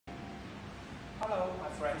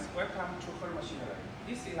friends, welcome to her machinery.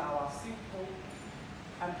 This is our simple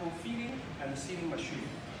ampoule filling and sealing machine.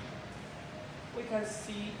 We can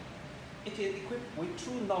see it is equipped with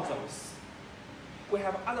 2 nozzles. We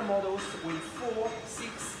have other models with 4,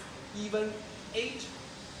 6, even 8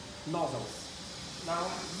 nozzles. Now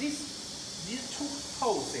these 2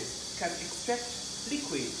 hoses can extract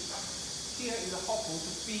liquid. Here is a hopper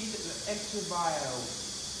to feed the empty vial.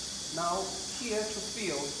 Now here to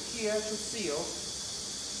fill, here to seal,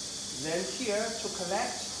 then here to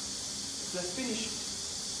collect the finished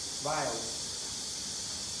vials.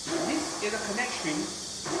 This is a connection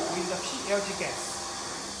with the PLG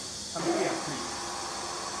gas. Come here, please.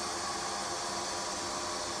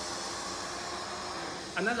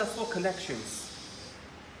 Another 4 connections.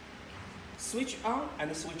 Switch on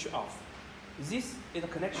and switch off. This is a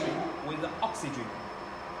connection with the oxygen.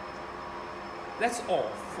 That's all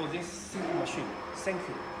for this simple machine. Thank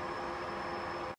you.